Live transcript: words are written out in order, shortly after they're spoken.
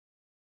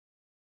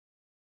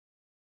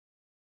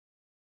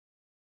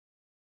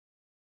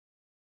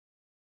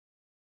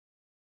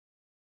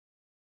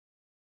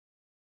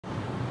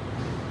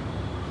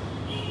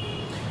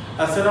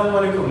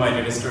Assalamualaikum, my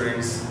dear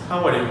students.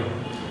 How are you?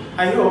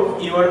 I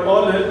hope you are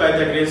all well by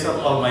the grace of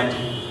Almighty.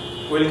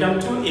 Welcome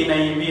to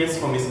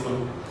NIEPS Home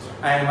School.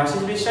 I am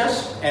Ashis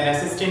Biswas, an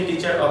assistant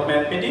teacher of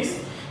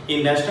mathematics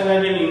in National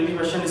Indian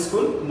English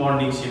School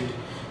morning shift.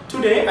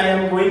 Today I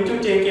am going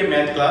to take a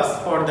math class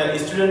for the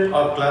student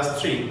of class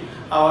 3.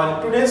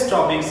 Our today's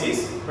topic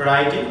is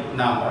writing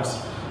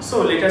numbers.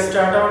 So let us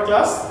start our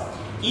class.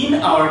 In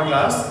our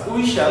class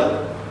we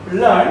shall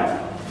learn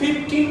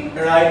 15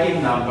 writing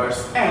numbers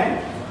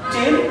and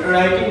 10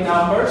 writing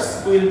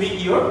numbers will be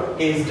your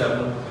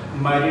SW.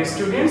 My dear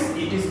students,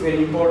 it is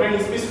very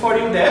important, especially for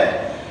you,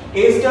 that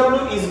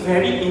SW is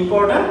very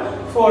important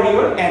for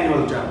your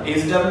annual term.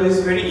 SW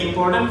is very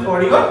important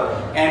for your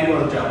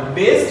annual term.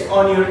 Based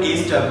on your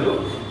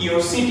SW,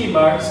 your CT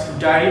marks,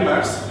 diary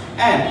marks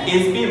and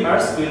SB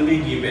marks will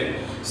be given.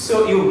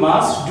 So you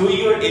must do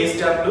your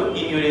SW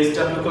in your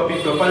SW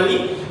copy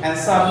properly and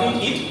submit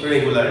it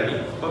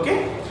regularly.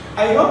 Okay?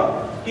 I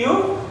hope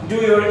you do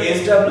your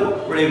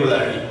SW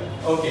regularly.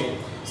 Okay.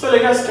 So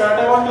let us start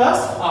our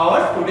class.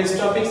 Our today's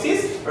topic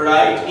is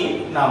write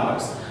in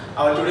numbers.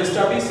 Our today's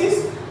topic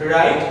is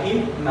write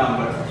in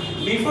numbers.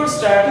 Before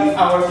starting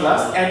our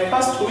class, at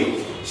first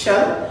we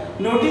shall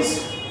notice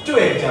two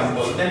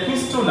examples. That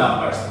means two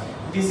numbers.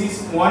 This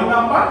is one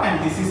number and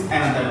this is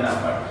another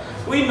number.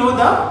 We know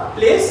the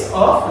place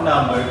of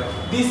number.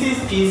 This is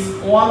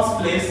ones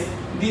place,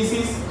 this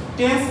is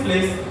tens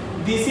place,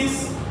 this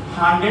is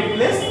hundred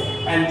place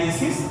and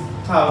this is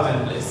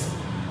thousand place.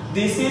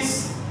 This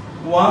is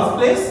ones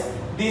place,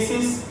 this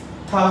is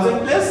thousand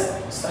place,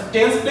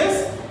 tens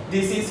place,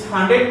 this is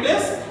hundred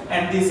place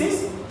and this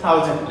is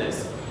thousand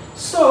place.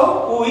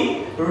 So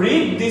we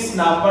read this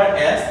number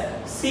as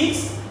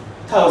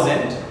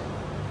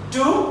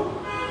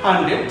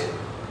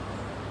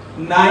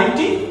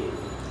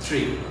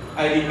 6,293.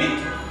 I repeat,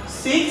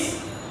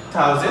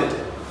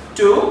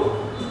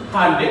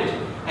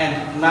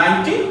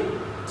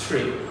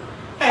 6,293.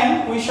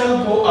 And we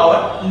shall go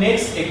our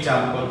next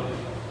example.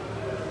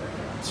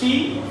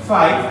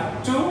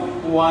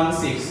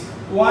 3,5,2,1,6.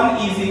 1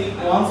 is in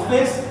ones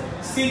place,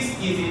 6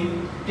 is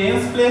in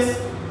tens place,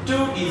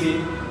 2 is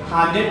in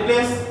hundred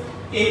place,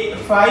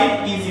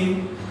 5 is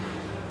in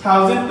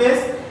thousand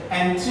place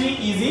and 3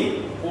 is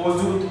in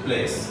ozud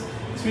place.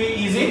 3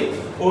 is in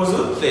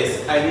ozud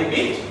place. I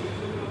repeat,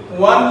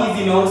 1 is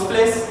in ones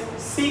place,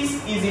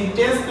 6 is in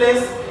tens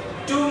place,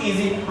 2 is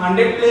in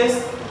hundred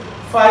place,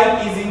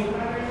 5 is in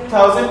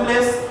thousand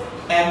place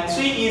and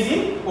 3 is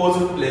in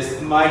ozud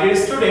place. My dear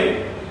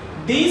student,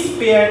 this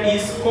pair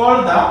is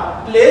called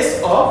the place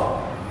of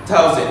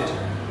thousand.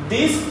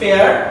 This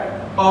pair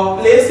of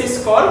place is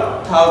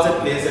called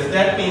thousand places.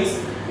 That means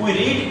we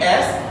read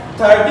as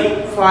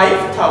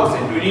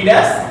 35,000. We read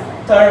as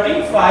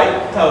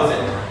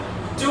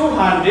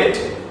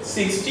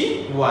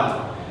 35,261.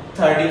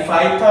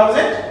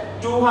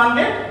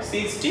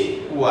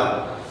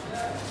 35,261.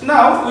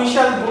 Now we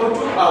shall go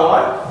to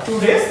our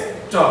today's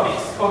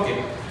topics.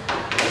 Okay.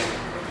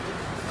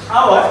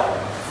 Our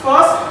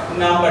first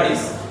number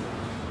is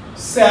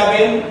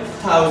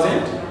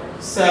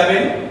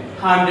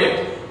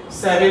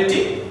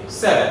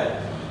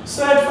 7,777.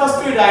 So at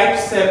first we write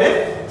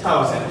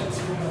 7,000,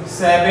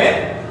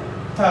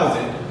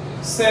 7,000,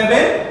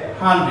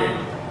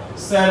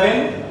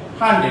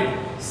 700,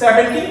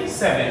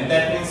 77.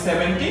 That means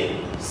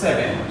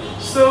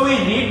 77. So we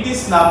read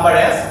this number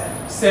as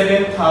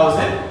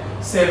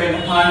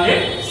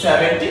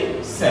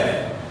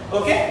 7,777.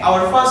 Okay,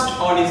 our first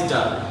one is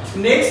done.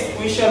 Next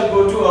we shall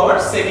go to our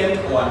second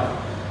one.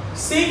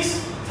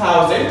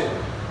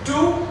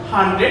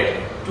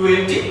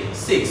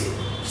 6,226.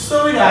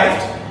 So we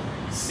write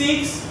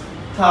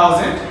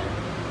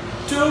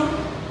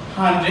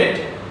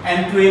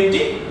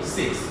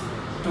 6,226.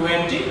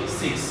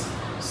 26.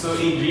 So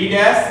it read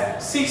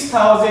as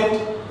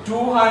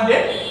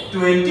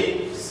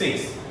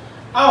 6,226.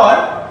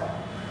 Our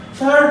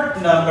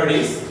third number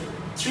is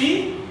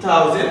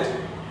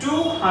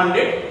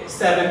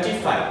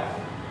 3,275.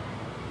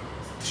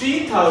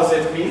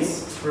 3,000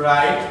 means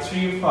write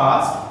 3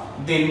 first,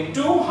 then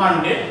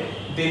 200,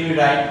 then we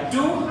write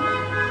 2,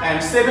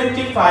 and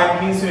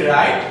 75 means we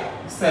write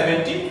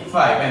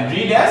 75 and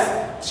read as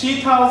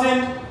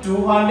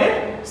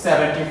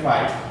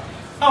 3,275.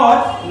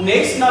 Our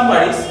next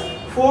number is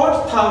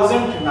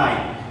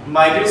 4,009.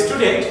 My dear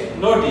student,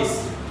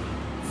 notice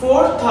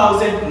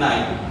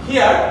 4,009.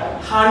 Here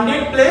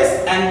 100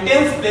 place and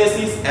tens place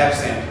is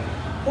absent.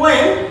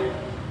 When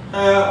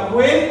a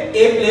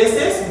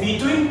places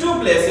between two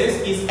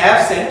places is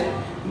absent,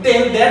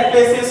 then that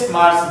places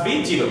must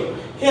be 0.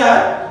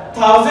 Here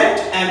 1000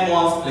 and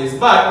ones place,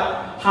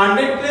 but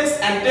 100 place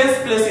and tens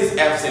place is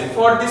absent.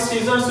 For this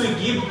reason we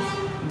give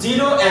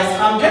 0 as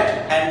 100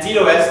 and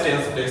 0 as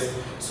tens place.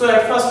 So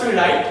at first we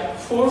write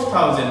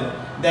 4,000.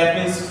 That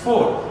means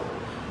 4.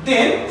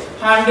 Then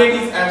 100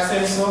 is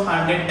absent, so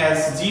 100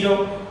 as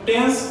 0.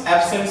 Tens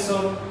absent,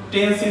 so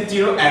tens is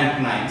 0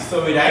 and 9.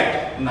 So we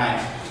write 9.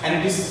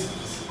 And it is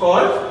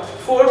called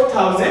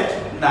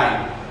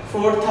 4,009.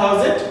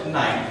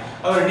 4,009.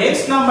 Our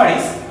next number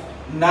is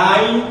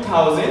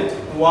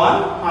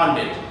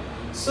 9100.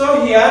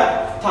 So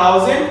here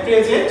 1000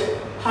 present,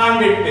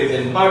 100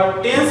 present,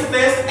 but tens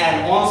place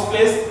and ones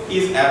place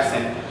is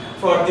absent.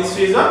 For this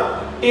reason,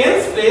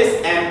 tens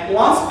place and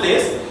ones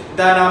place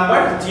the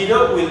number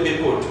 0 will be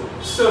put.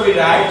 So we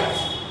write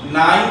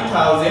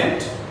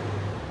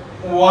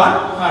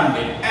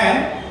 9100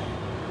 and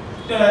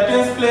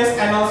tens place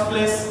and ones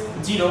place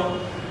 0.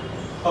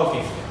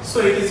 Okay, so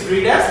it is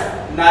read as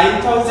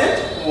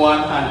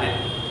 9100.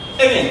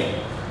 Again,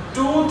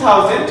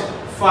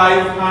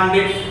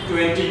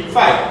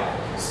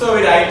 2525. So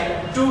we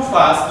write 2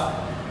 first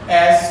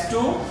as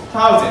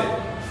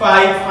 2000,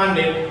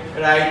 500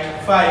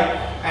 write 5,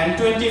 and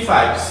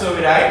 25. So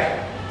we write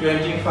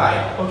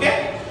 25.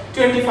 Okay,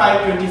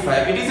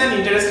 25. It is an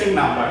interesting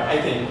number, I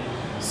think.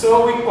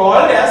 So we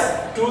call it as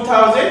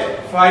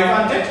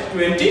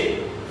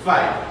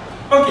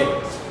 2525. Okay,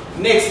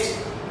 next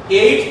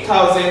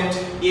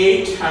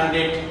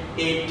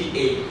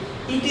 8888.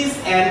 It is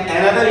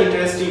another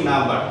interesting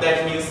number.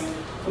 That means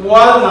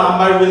whole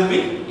number will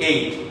be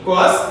 8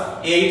 because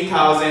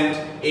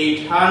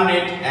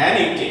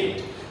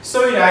 8888.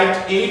 So we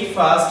write 8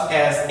 first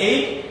as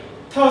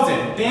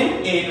 8000,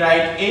 then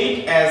write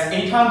 8 as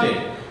 800,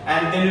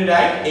 and then we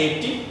write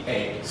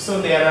 88.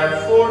 So there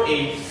are 4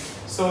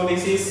 8s. So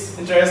this is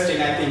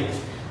interesting, I think.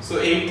 So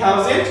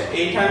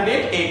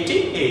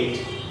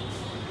 8888.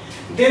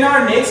 Then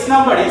our next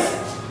number is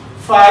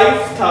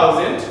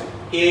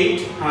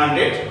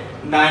 5899.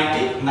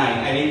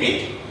 I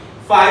repeat,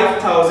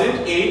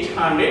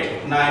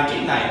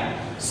 5899.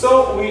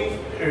 So we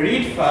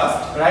write first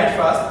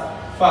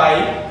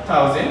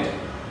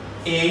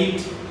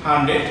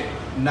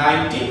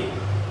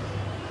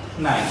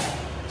 5899.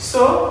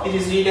 So it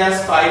is read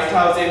as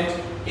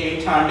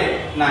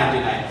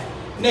 5899.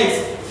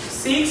 Next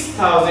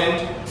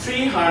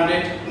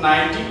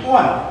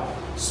 6391.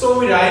 So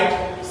we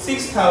write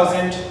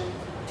 6000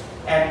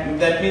 and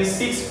that means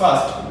 6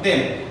 first,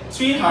 then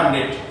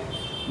 300,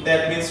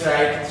 that means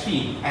write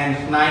 3,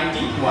 and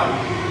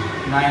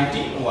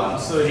 91.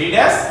 So read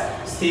as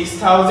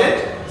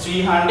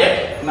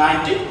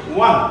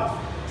 6391.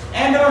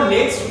 And our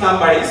next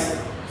number is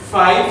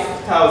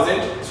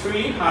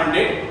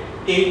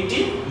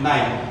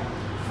 5389.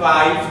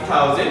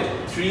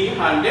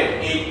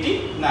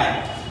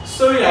 5389.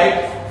 So we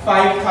write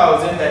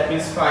 5000, that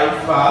means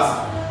 5 first,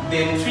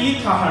 then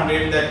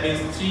 300, that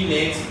means 3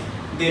 next,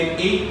 then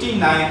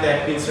 89,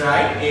 that means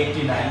write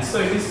 89. So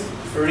it is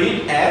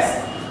read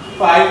as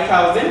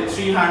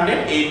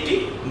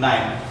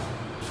 5389.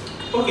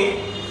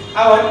 Okay,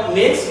 our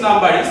next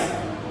number is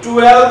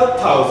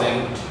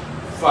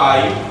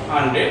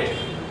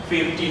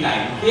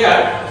 12,559.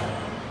 Here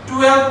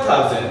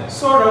 12,000.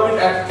 So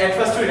at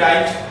first we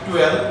write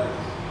 12,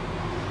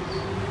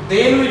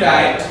 then we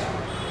write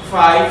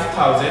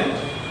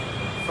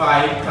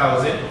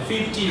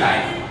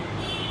 5059.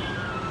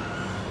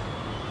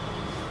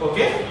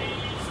 Okay,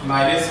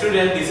 my dear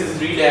student, this is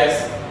read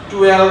as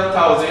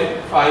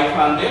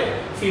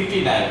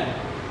 12,559.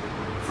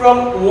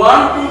 From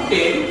 1 to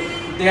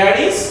 10 there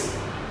is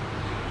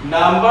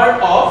number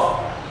of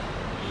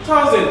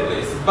 1000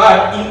 place,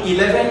 but in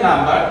 11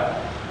 number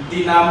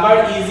the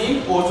number is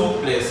in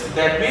odd place.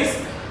 That means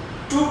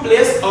 2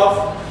 place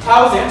of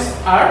thousands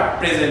are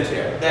present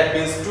here. That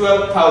means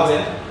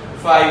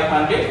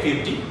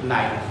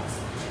 12,559.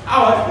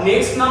 Our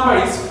next number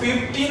is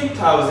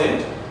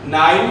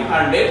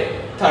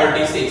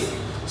 15,936.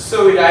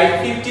 So we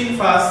write 15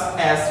 first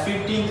as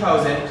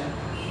 15,000,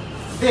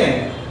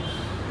 then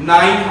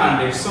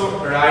 900. So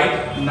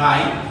write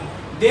 9,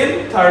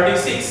 then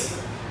 36.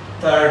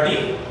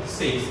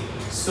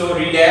 So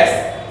read as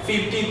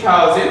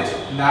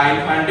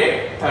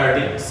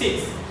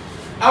 50,936.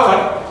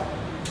 Our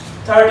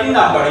 13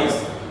 number is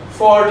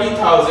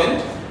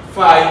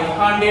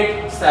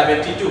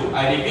 40,572.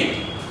 I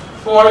repeat,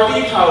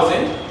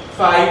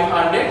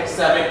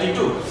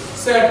 40,572.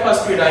 So at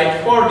first we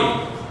write 40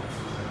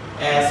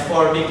 as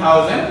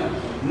 40,000,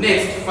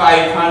 next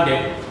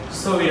 500.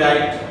 So we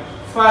write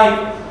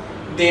 5,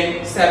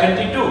 then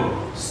 72.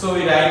 So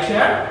we write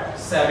here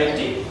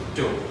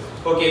 72.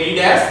 Okay, read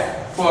as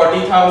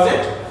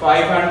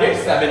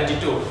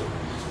 40,572.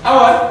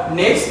 Our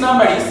next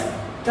number is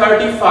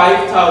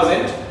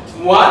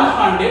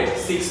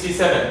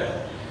 35,167.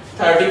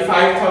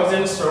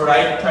 35,000, so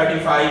write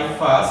 35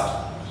 first,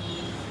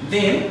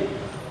 then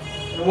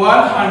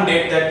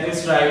 100, that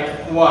means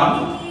write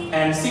 1,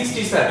 and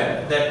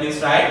 67, that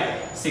means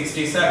write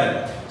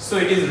 67. So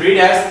it is read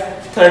as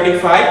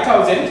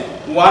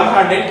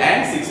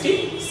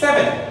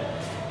 35,167.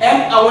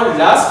 And our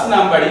last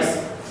number is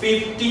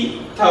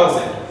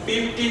 50,000.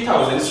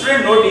 50,000.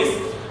 Student, notice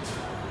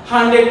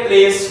 100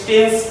 place,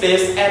 tens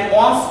place, and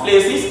ones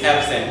place is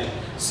absent.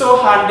 So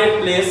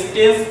 100 place,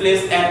 tens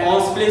place, and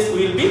ones place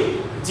will be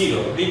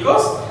 0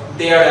 because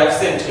they are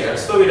absent here.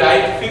 So we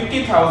write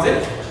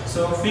 50,000.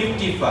 So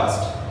 50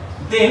 first,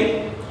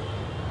 then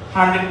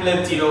 100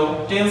 place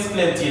 0, tens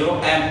place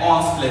 0, and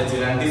ones place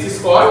 0, and this is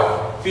called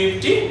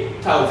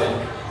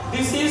 50,000.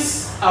 this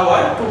is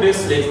our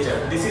today's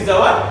lecture. This is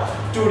our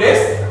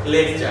today's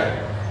lecture.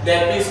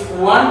 That is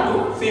 1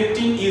 to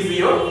 15 is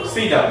your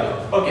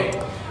CW. Okay.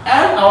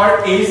 And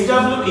our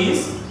SW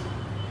is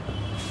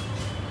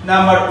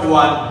number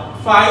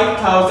 1,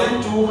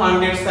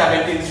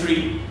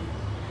 5,273,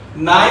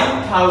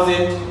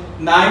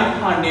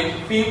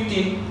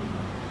 9,915,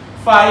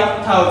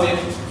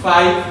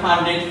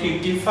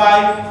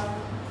 5,555,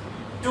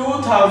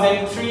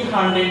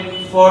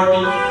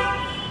 2,340,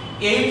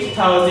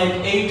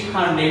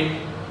 8,800,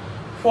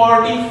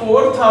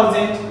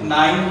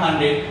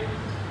 44,900,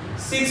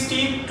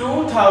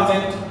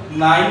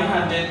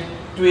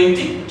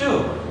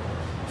 62,922,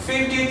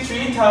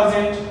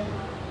 53,000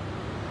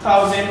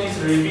 is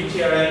repeat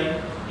here. I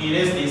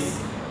erase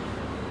this.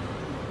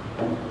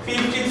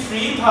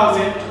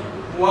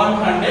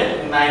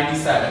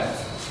 53,197,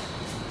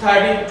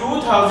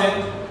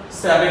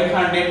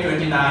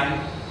 32,729,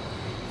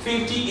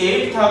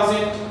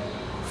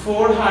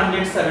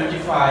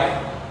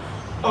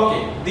 58,475.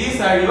 Okay,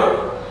 these are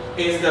your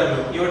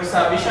SW. Your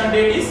submission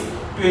date is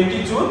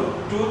 20 June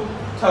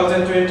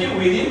 2020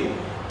 within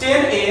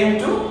 10 AM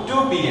to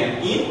 2 PM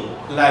in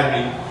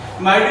library.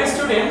 My dear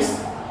students,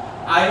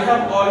 I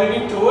have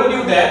already told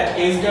you that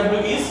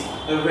SW is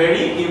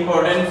very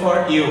important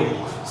for you.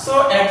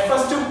 So at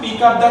first you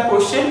pick up the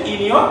question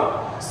in your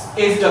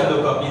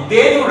SW copy,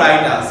 then you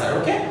write answer.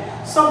 Okay.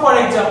 So for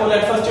example,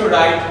 at first you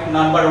write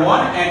number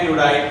 1 and you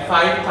write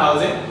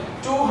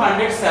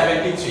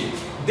 5,273.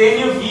 Then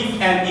you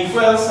give an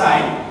equal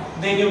sign.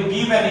 Then you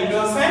give an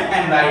equal sign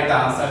and write the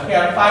answer.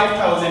 Here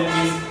 5,000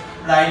 is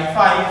write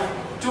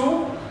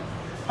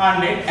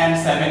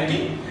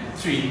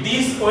 5,273.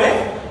 This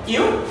way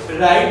you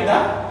write the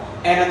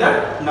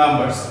another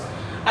numbers.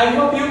 I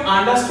hope you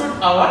understood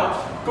our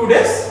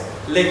today's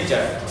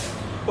lecture.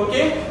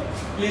 Okay,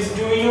 please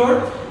do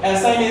your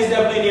assign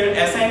SW in your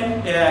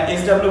assign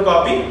SW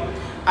copy.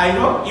 I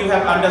hope you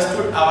have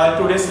understood our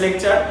today's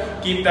lecture.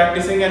 Keep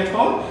practicing at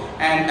home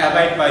and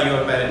abide by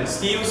your parents.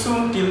 See you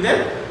soon. Till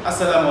then,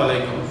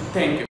 Assalamualaikum. Thank you.